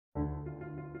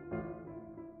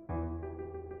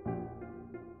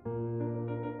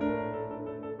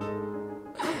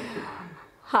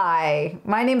Hi,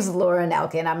 my name is Laura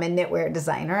Nelkin. I'm a knitwear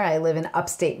designer. I live in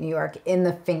upstate New York in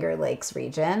the Finger Lakes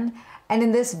region. And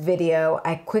in this video,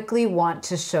 I quickly want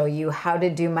to show you how to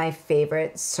do my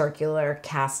favorite circular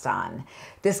cast on.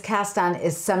 This cast on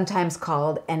is sometimes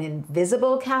called an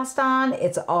invisible cast on.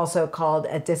 It's also called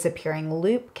a disappearing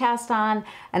loop cast on,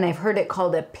 and I've heard it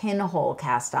called a pinhole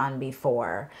cast on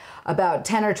before. About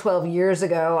 10 or 12 years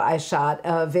ago, I shot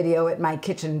a video at my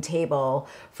kitchen table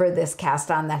for this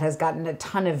cast on that has gotten a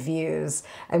ton of views.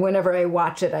 And whenever I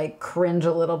watch it, I cringe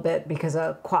a little bit because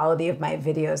the quality of my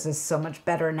videos is so much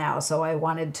better now. So I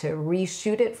wanted to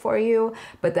reshoot it for you,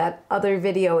 but that other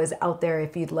video is out there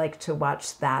if you'd like to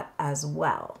watch that as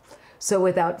well. So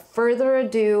without further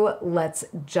ado, let's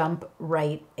jump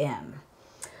right in.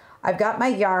 I've got my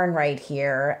yarn right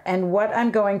here, and what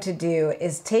I'm going to do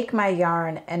is take my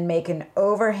yarn and make an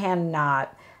overhand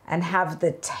knot and have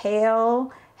the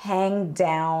tail hang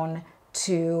down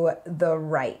to the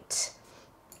right.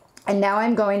 And now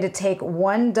I'm going to take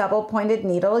one double pointed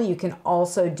needle. You can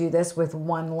also do this with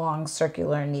one long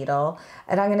circular needle.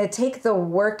 And I'm going to take the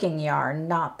working yarn,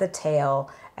 not the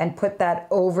tail, and put that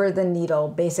over the needle,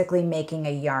 basically making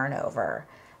a yarn over.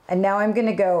 And now I'm going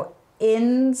to go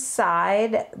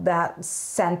inside that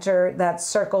center, that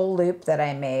circle loop that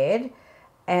I made,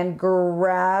 and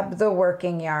grab the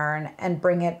working yarn and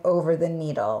bring it over the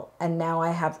needle. And now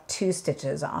I have 2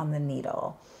 stitches on the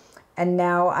needle. And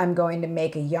now I'm going to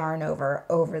make a yarn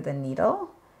over the needle.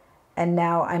 And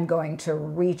now I'm going to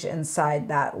reach inside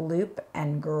that loop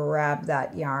and grab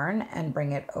that yarn and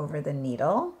bring it over the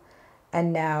needle.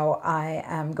 And now I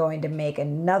am going to make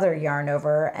another yarn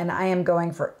over, and I am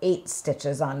going for 8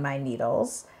 stitches on my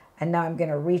needles. And now I'm going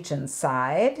to reach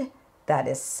inside, that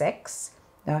is 6.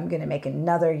 Now I'm going to make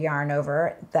another yarn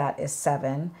over, that is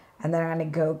 7. And then I'm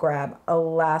going to go grab a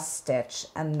last stitch,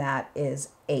 and that is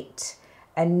 8.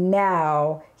 And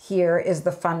now here is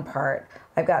the fun part.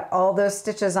 I've got all those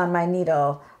stitches on my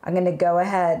needle. I'm going to go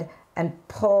ahead and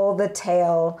pull the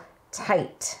tail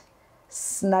tight,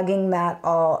 snugging that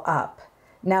all up.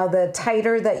 Now the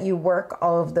tighter that you work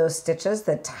all of those stitches,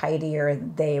 the tighter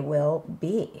they will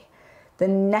be. The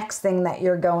next thing that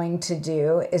you're going to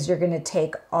do is you're going to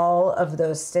take all of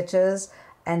those stitches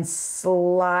and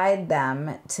slide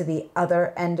them to the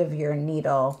other end of your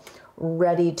needle,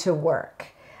 ready to work.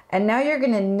 And now you're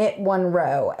going to knit 1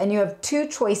 row, and you have 2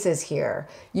 choices here.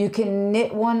 You can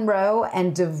knit 1 row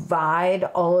and divide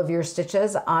all of your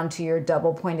stitches onto your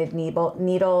double pointed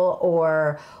needle,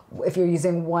 or if you're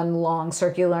using 1 long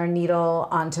circular needle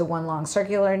onto 1 long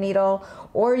circular needle,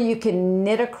 or you can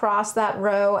knit across that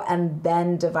row and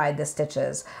then divide the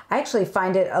stitches. I actually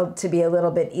find it to be a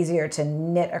little bit easier to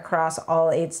knit across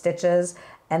all 8 stitches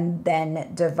and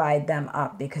then divide them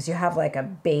up, because you have like a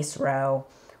base row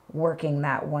working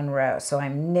that 1 row. So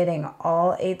I'm knitting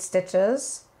all 8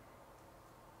 stitches,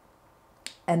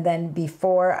 and then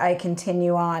before I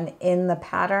continue on in the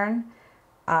pattern,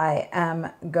 I am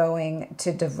going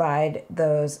to divide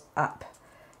those up.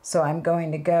 So I'm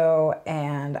going to go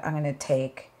and I'm going to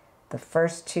take the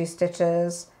first 2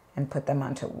 stitches and put them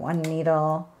onto 1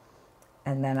 needle,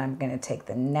 and then I'm going to take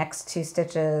the next 2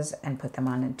 stitches and put them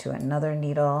onto another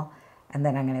needle, and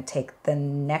then I'm going to take the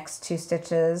next 2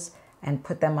 stitches and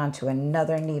put them onto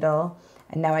another needle.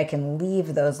 And now I can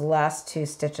leave those last 2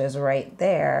 stitches right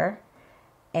there,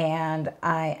 and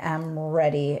I am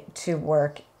ready to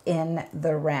work in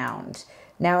the round.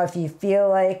 Now if you feel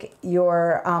like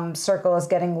your circle is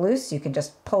getting loose, you can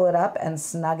just pull it up and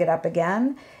snug it up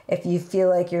again. If you feel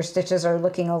like your stitches are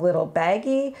looking a little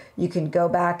baggy, you can go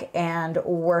back and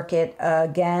work it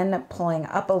again, pulling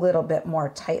up a little bit more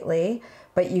tightly.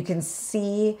 But you can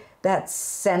see that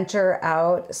center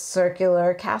out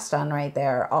circular cast on right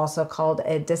there, also called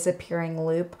a disappearing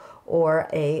loop or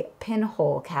a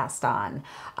pinhole cast on.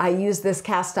 I use this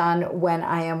cast on when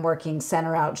I am working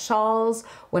center out shawls,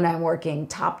 when I'm working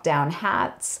top down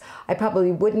hats. I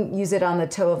probably wouldn't use it on the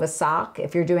toe of a sock.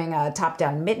 If you're doing a top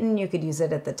down mitten, you could use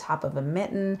it at the top of a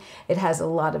mitten. It has a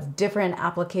lot of different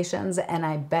applications, and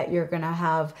I bet you're gonna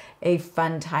have a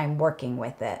fun time working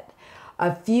with it.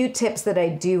 A few tips that I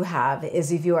do have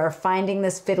is if you are finding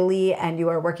this fiddly and you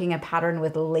are working a pattern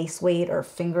with lace weight or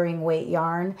fingering weight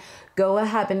yarn, go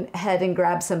ahead and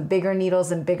grab some bigger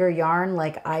needles and bigger yarn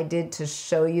like I did to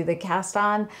show you the cast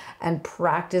on, and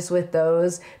practice with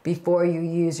those before you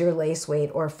use your lace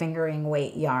weight or fingering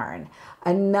weight yarn.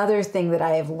 Another thing that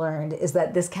I have learned is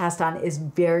that this cast on is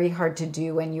very hard to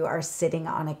do when you are sitting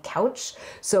on a couch.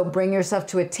 So bring yourself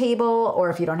to a table, or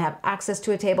if you don't have access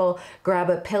to a table, grab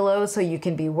a pillow so you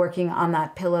can be working on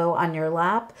that pillow on your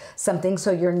lap, something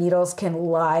so your needles can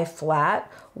lie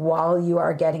flat while you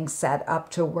are getting set up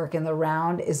to work in the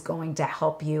round is going to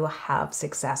help you have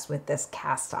success with this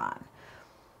cast on.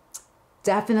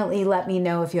 Definitely let me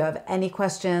know if you have any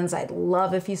questions. I'd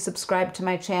love if you subscribed to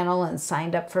my channel and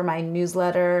signed up for my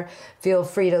newsletter. Feel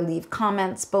free to leave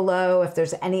comments below. If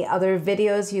there's any other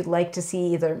videos you'd like to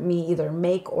see me either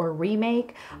make or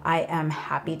remake, I am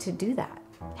happy to do that.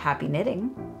 Happy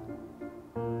knitting.